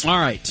All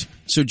right.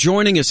 So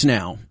joining us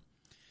now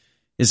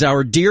is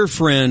our dear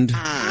friend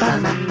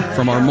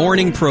from our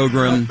morning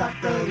program,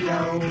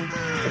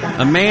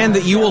 a man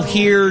that you will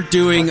hear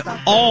doing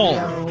all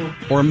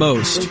or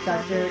most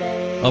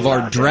of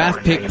our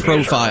draft pick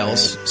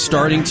profiles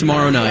starting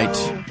tomorrow night,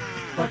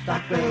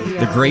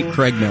 the great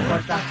Craig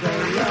Miller.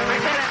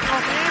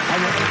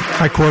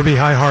 Hi, Corby.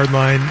 Hi,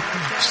 Hardline.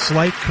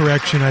 Slight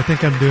correction. I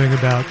think I'm doing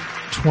about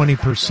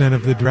 20%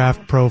 of the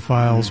draft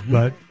profiles,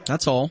 but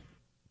that's all.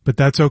 But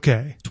that's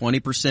okay.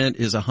 20%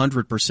 is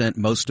 100%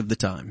 most of the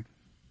time.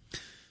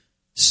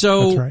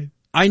 So that's right.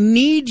 I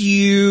need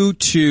you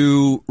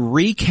to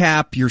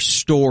recap your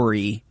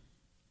story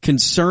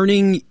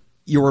concerning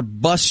your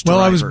bus driver.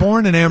 Well, I was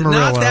born in Amarillo.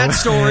 Not that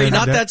story.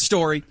 Not that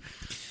story.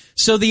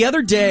 So the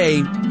other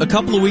day, a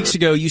couple of weeks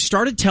ago, you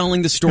started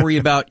telling the story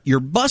about your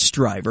bus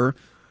driver,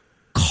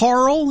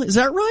 Carl. Is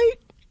that right?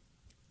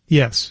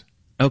 Yes.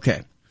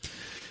 Okay.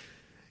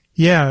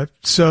 Yeah.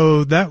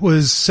 So that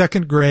was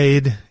second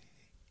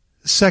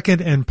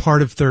and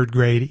part of third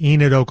grade,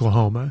 Enid,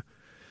 Oklahoma.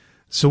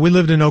 So we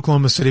lived in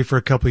Oklahoma City for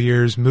a couple of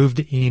years, moved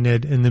to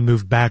Enid, and then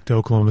moved back to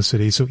Oklahoma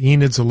City. So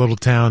Enid's a little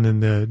town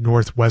in the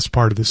northwest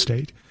part of the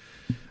state,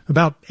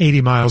 about 80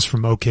 miles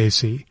from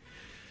OKC.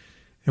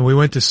 And we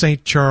went to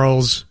St.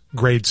 Charles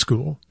grade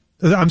school.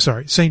 I'm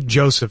sorry, St.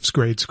 Joseph's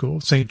grade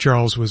school. St.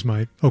 Charles was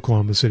my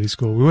Oklahoma City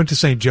school. We went to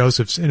St.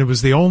 Joseph's, and it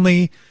was the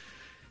only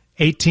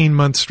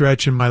 18-month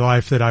stretch in my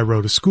life that I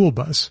rode a school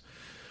bus.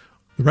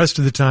 The rest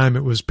of the time,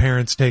 it was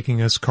parents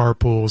taking us,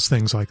 carpools,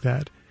 things like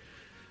that.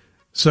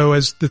 So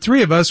as the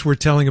three of us were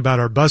telling about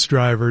our bus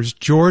drivers,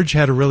 George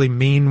had a really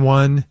mean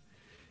one,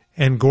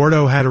 and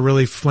Gordo had a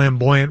really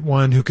flamboyant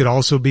one who could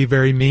also be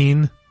very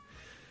mean.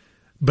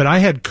 But I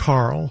had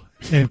Carl,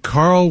 and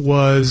Carl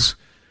was,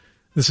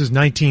 this is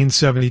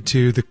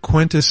 1972, the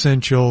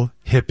quintessential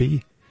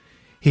hippie.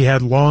 He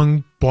had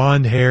long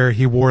blonde hair.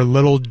 He wore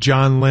little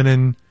John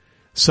Lennon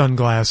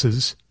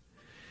sunglasses.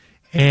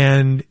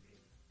 And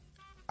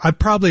I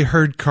probably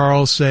heard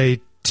Carl say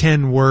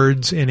 10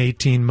 words in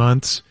 18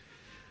 months.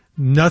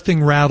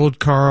 Nothing rattled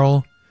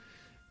Carl.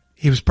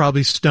 He was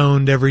probably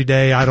stoned every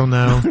day. I don't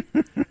know.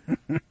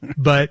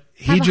 But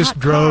he just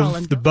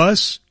drove the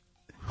bus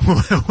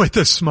with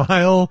a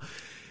smile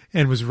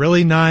and was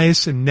really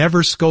nice and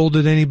never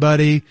scolded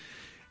anybody.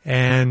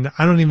 And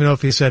I don't even know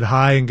if he said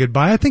hi and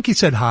goodbye. I think he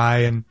said hi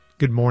and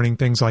good morning,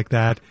 things like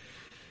that.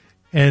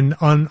 And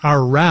on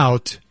our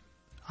route,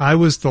 I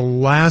was the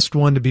last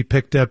one to be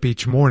picked up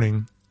each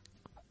morning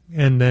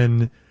and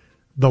then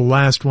the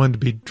last one to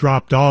be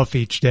dropped off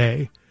each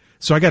day.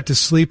 So I got to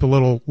sleep a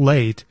little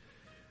late,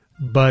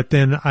 but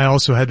then I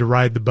also had to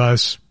ride the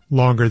bus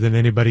longer than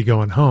anybody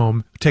going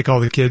home, take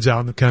all the kids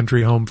out in the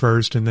country home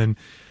first, and then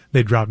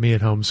they dropped me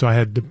at home. So I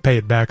had to pay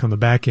it back on the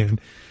back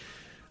end.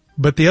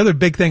 But the other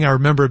big thing I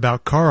remember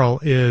about Carl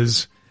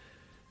is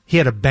he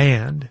had a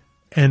band,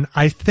 and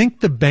I think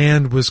the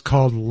band was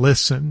called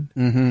Listen.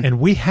 Mm-hmm. And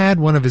we had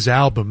one of his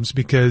albums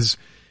because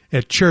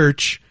at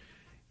church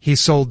he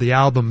sold the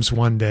albums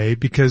one day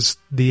because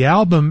the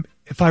album,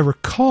 if I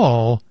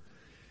recall,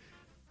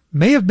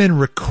 may have been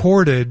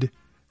recorded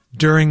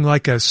during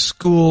like a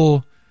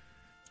school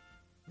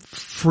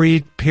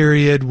free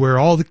period where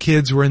all the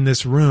kids were in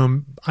this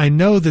room. I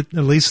know that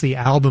at least the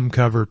album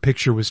cover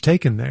picture was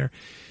taken there.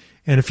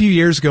 And a few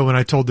years ago when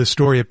I told this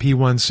story, a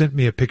P1 sent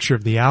me a picture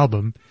of the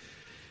album.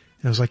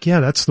 And I was like,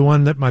 yeah, that's the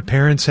one that my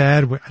parents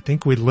had. I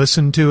think we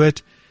listened to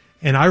it.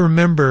 And I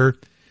remember,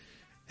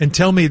 and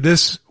tell me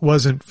this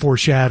wasn't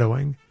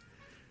foreshadowing,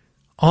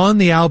 on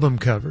the album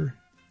cover,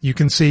 you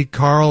can see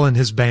Carl and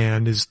his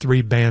band, his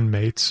three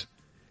bandmates.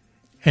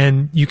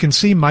 And you can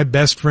see my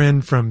best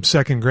friend from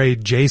second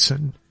grade,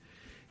 Jason.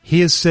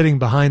 He is sitting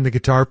behind the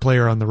guitar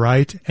player on the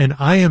right, and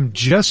I am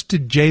just to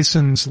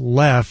Jason's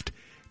left,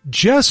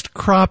 just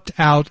cropped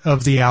out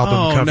of the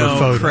album cover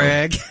photo.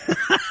 Craig.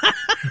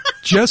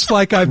 Just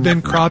like I've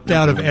been cropped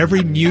out of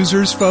every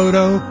Musers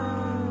photo,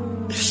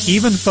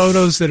 even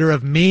photos that are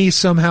of me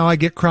somehow I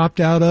get cropped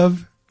out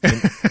of.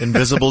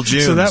 Invisible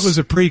Junes. So that was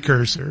a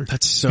precursor.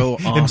 That's so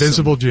awesome.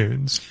 Invisible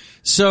Junes.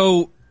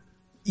 So,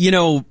 you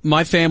know,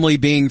 my family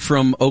being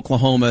from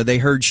Oklahoma, they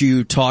heard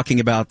you talking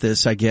about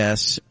this, I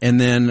guess.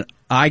 And then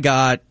I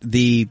got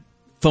the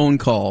phone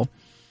call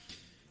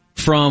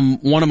from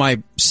one of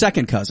my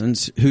second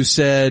cousins who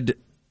said,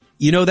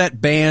 you know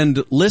that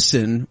band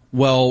Listen?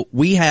 Well,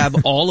 we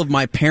have all of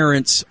my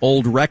parents'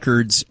 old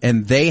records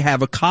and they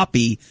have a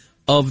copy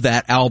of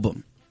that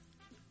album.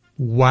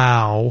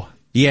 Wow.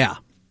 Yeah.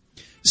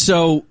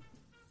 So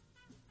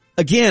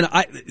again,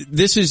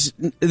 this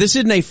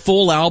isn't a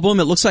full album.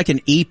 It looks like an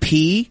EP.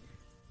 Okay.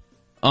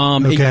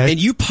 And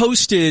you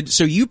posted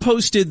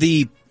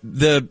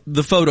the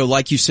photo,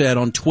 like you said,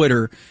 on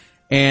Twitter,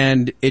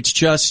 and it's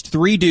just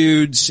three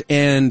dudes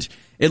and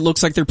it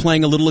looks like they're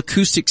playing a little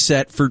acoustic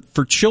set for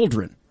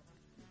children.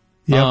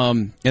 Yep.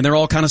 And they're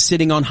all kind of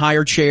sitting on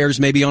higher chairs,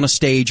 maybe on a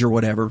stage or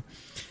whatever.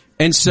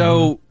 And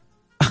so,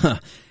 do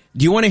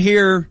you want to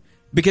hear,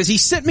 because he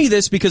sent me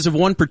this because of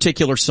one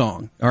particular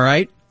song, all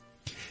right?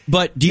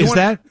 But do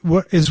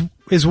you is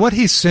Is what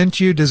he sent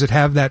you, does it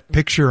have that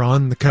picture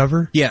on the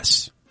cover?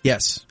 Yes,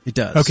 it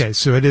does. Okay,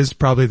 so it is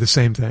probably the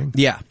same thing.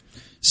 Yeah.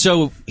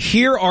 So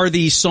here are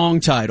the song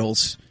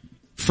titles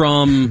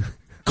from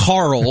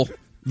Carl,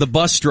 the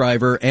bus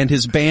driver, and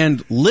his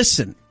band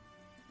Listen.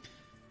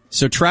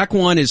 So track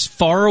 1 is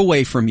Far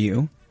Away From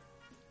You.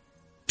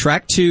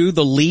 Track 2,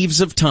 The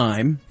Leaves of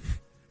Time.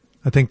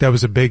 I think that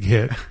was a big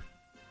hit.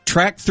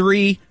 Track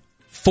 3,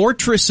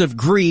 Fortress of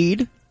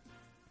Greed.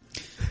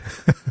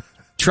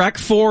 Track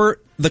 4,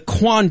 The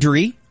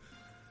Quandary.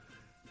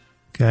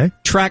 Okay.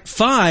 Track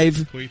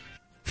 5,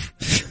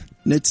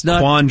 it's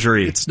not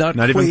Quandary. It's not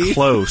even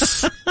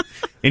close.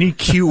 Any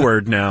Q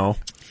word now.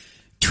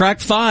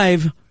 Track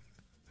 5,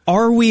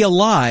 Are We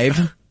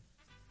Alive?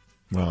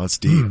 Well, that's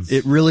deep.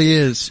 It really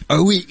is.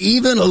 Are we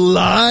even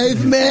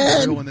alive,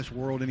 man? In this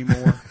world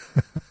anymore.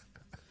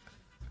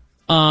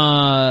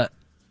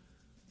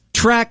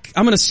 Track,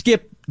 I'm going to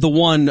skip the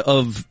one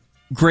of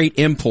great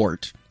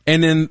import.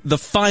 And then the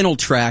final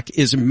track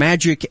is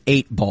Magic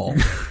 8 Ball.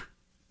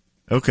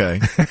 Okay.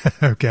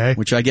 Okay.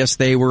 Which I guess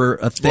they were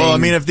a thing. Well, I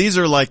mean, if these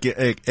are like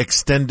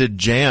extended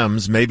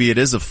jams, maybe it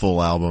is a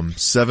full album.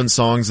 7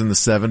 songs in the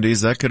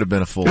 70s, that could have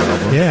been a full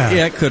album. Yeah.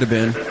 Yeah, it could have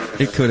been.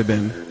 It could have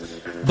been.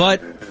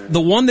 But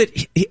the one that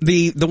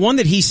the one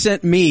that he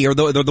sent me, or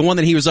the one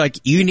that he was like,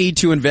 you need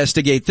to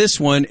investigate this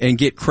one and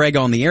get Craig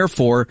on the air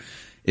for,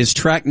 is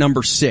track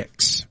number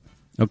 6.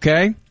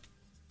 Okay?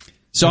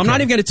 So I'm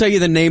not even going to tell you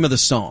the name of the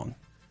song.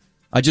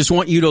 I just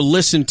want you to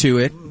listen to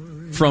it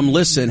from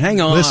Listen. Hang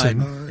on.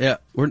 Listen. Yeah.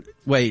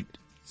 Wait.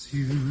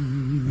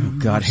 Oh,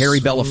 God. Harry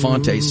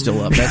Belafonte's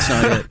still up. That's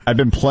not it. I've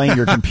been playing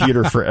your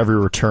computer for every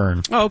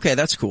return. Oh, okay.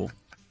 That's cool.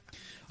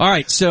 All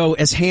right. So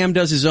as Ham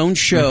does his own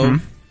show.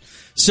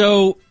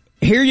 So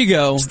here you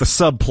go. It's the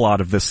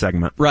subplot of this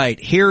segment. Right.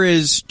 Here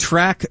is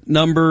track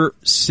number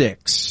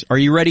 6. Are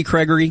you ready,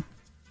 Gregory?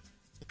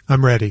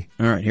 I'm ready.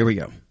 All right. Here we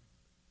go.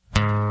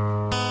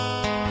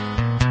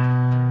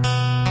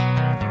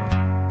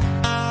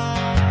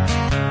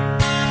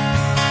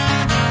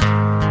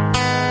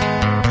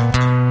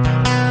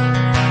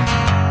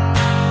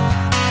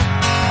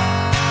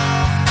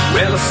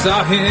 Well, I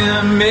saw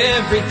him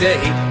every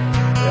day,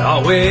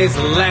 always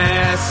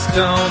last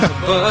on the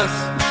bus.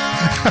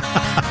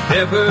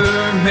 Never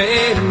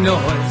made a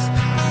noise,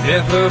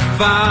 never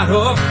fought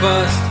or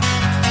fussed.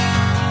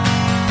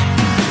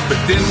 But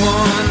then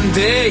one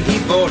day he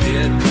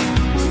boarded,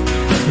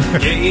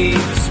 gave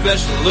a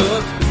special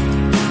look.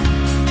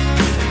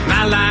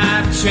 My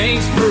life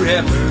changed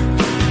forever,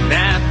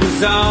 that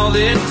was all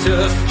it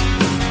took.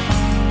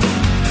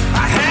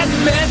 I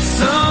hadn't met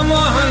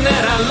someone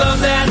that I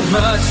loved that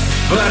much,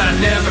 but I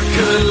never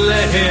could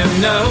let him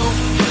know.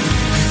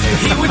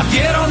 He would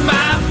get on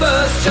my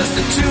bus, just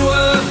the two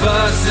of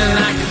us, and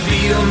I could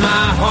feel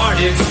my heart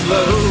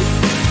explode.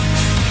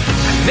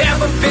 I'd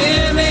never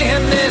been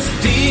in this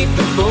deep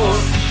before,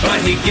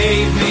 but he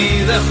gave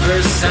me the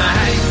first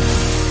sign.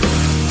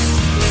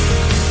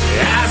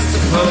 I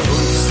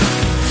suppose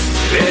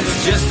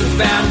it's just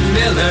about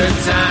Miller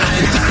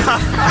time.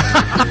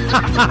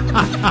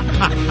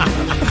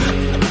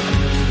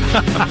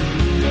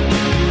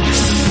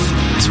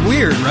 It's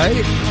weird,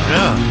 right?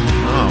 Yeah.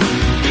 Oh.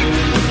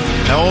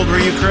 How old were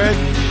you, Craig?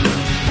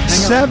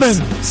 7.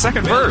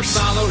 Second verse.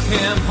 Followed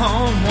him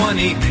home one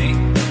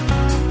evening,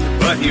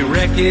 but he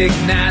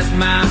recognized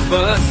my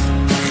bus.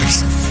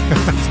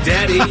 His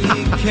daddy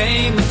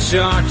came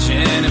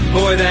charging, and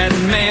boy, that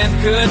man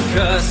could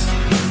cuss.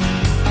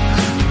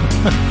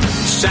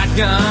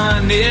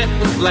 Shotgun, it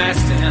was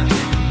blasting,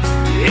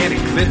 and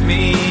it clipped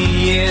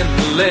me in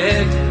the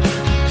leg.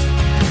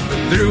 But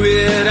through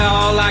it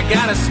all, I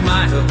got a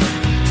smile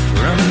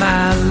from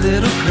my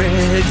little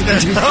Craig.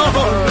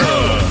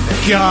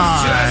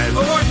 God. Just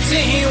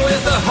 14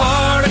 with a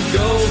heart of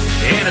gold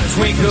and a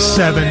twinkle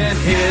 7. in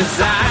his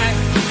eye.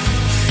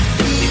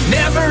 He'd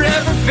never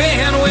ever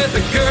been with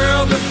a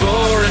girl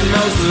before, and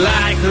most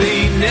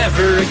likely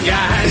never a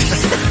guy.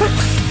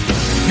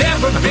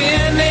 Never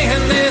been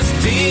in this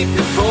deep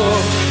before,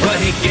 but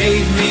he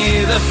gave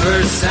me the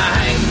first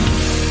sign.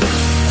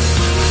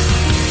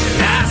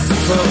 And I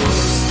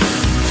suppose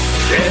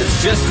it's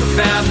just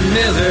about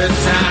Miller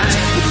time.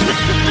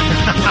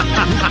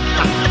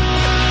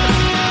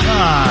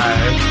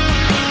 God.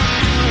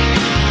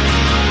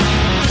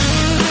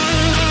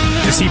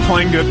 Is he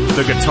playing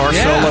the guitar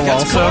solo that's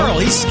also? Carl.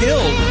 He's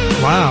skilled.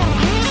 Wow.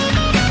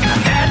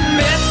 I hadn't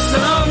met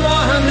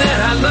someone that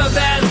I loved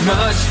that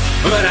much,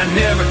 but I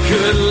never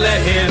could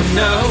let him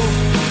know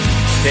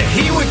that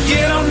he would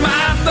get on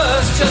my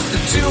bus, just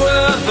the two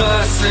of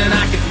us, and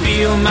I could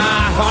feel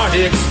my heart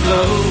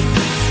explode.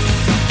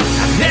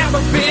 I've never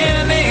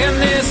been in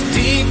this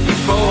deep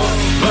before,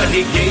 but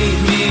he gave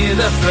me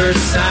the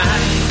first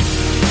sign.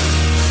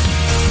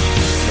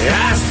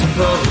 I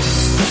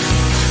suppose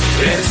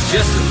it's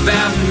just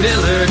about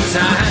Miller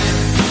time.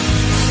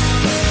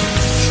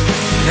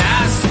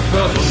 I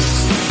suppose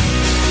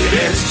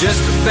it's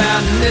just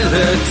about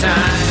Miller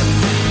time.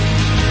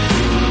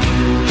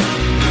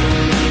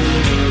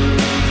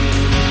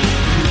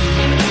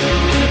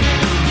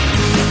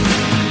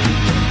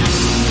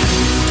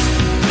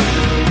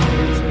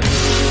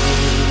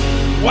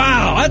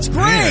 That's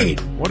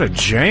great. Man, what a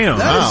jam.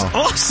 That Wow. is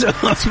awesome.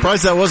 I'm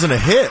surprised that wasn't a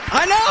hit.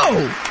 I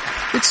know.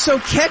 It's so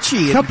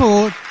catchy.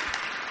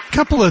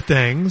 Couple of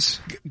things.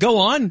 Go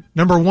on.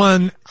 Number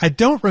one, I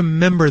don't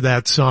remember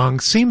that song.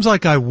 Seems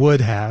like I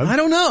would have. I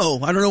don't know.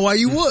 I don't know why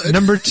you would.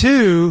 Number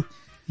two,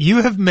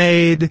 you have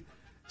made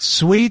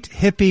sweet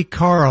hippie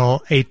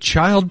Carl a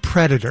child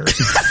predator.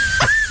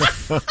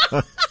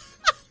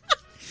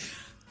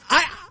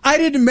 I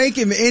didn't make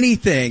him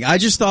anything. I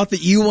just thought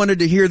that you wanted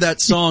to hear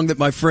that song that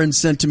my friend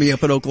sent to me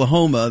up in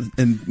Oklahoma,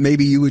 and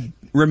maybe you would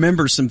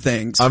remember some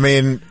things. I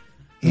mean,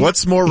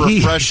 what's more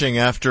refreshing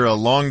after a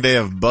long day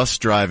of bus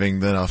driving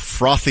than a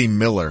frothy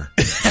Miller?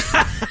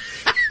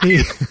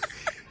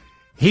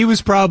 He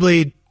was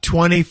probably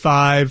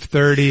 25,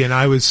 30, and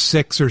I was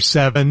 6 or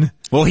 7.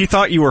 Well, he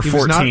thought you were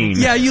 14.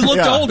 Yeah, you looked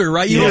Yeah. older,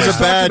 right? You He was always a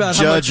talked bad about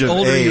how judge much of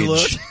older you age.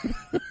 looked.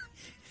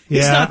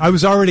 Yeah, not- I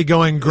was already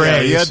going gray.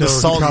 Yeah, you had so the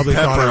salt he and probably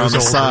thought pepper I on was the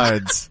older.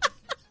 sides.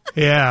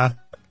 Yeah.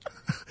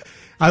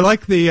 I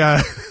like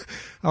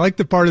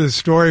the part of the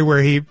story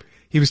where he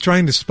was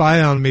trying to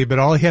spy on me, but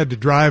all he had to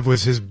drive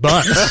was his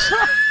bus.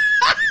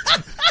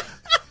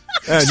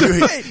 And So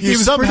you he you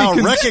was somehow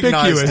pretty recognized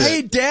conspicuous. it.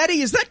 Hey,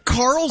 Daddy, is that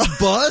Carl's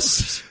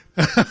bus?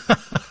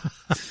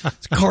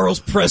 Carl's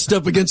pressed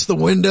up against the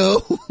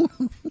window.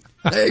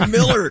 Hey,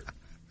 Miller.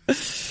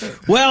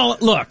 Well,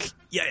 look,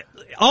 yeah,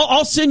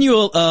 I'll send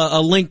you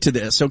a link to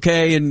this,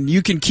 okay? And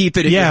you can keep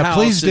it at your house.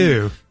 Please and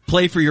do.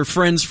 Play for your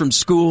friends from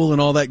school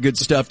and all that good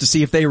stuff to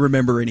see if they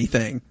remember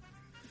anything.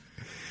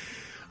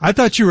 I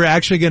thought you were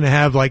actually going to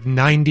have like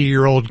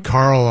 90-year-old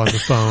Carl on the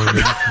phone.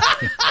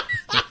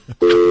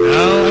 No,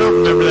 I don't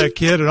remember that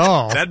kid at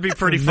all. That'd be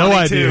pretty No funny,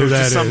 idea too. who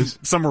that Just is.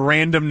 some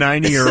random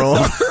 90-year-old.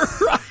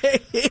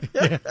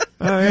 Right.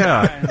 Oh,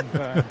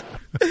 yeah.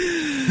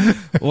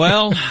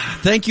 Well,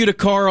 thank you to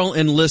Carl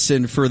and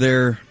Listen for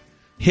their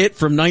hit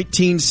from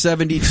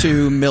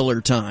 1972,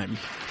 Miller Time.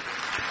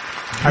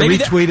 I Maybe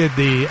that- retweeted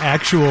the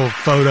actual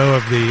photo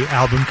of the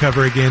album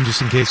cover again,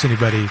 just in case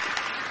anybody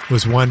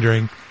was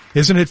wondering.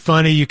 Isn't it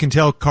funny? You can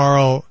tell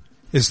Carl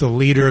is the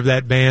leader of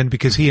that band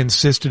because he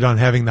insisted on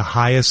having the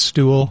highest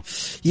stool.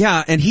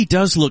 Yeah, and he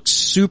does look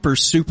super,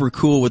 super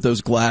cool with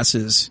those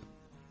glasses.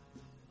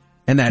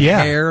 And that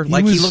Yeah, hair. he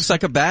Like, he was- looks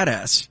like a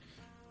badass.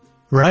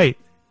 Right.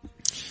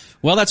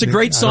 Well, that's a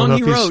great I don't song know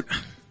he if he's- wrote.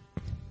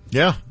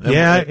 Yeah.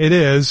 Yeah, it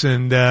is.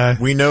 And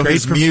We know great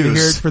his for me to hear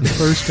muse. it for the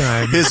first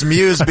time. His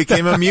muse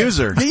became a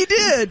muser. He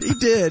did. He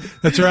did.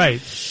 That's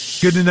right.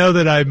 Good to know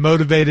that I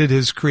motivated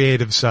his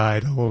creative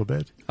side a little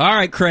bit. All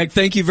right, Craig,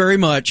 thank you very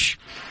much.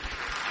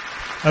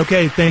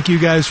 Okay, thank you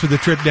guys for the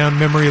trip down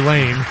memory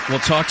lane. We'll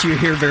talk to you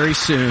here very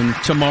soon.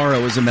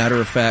 Tomorrow, as a matter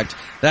of fact.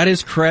 That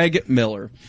is Craig Miller.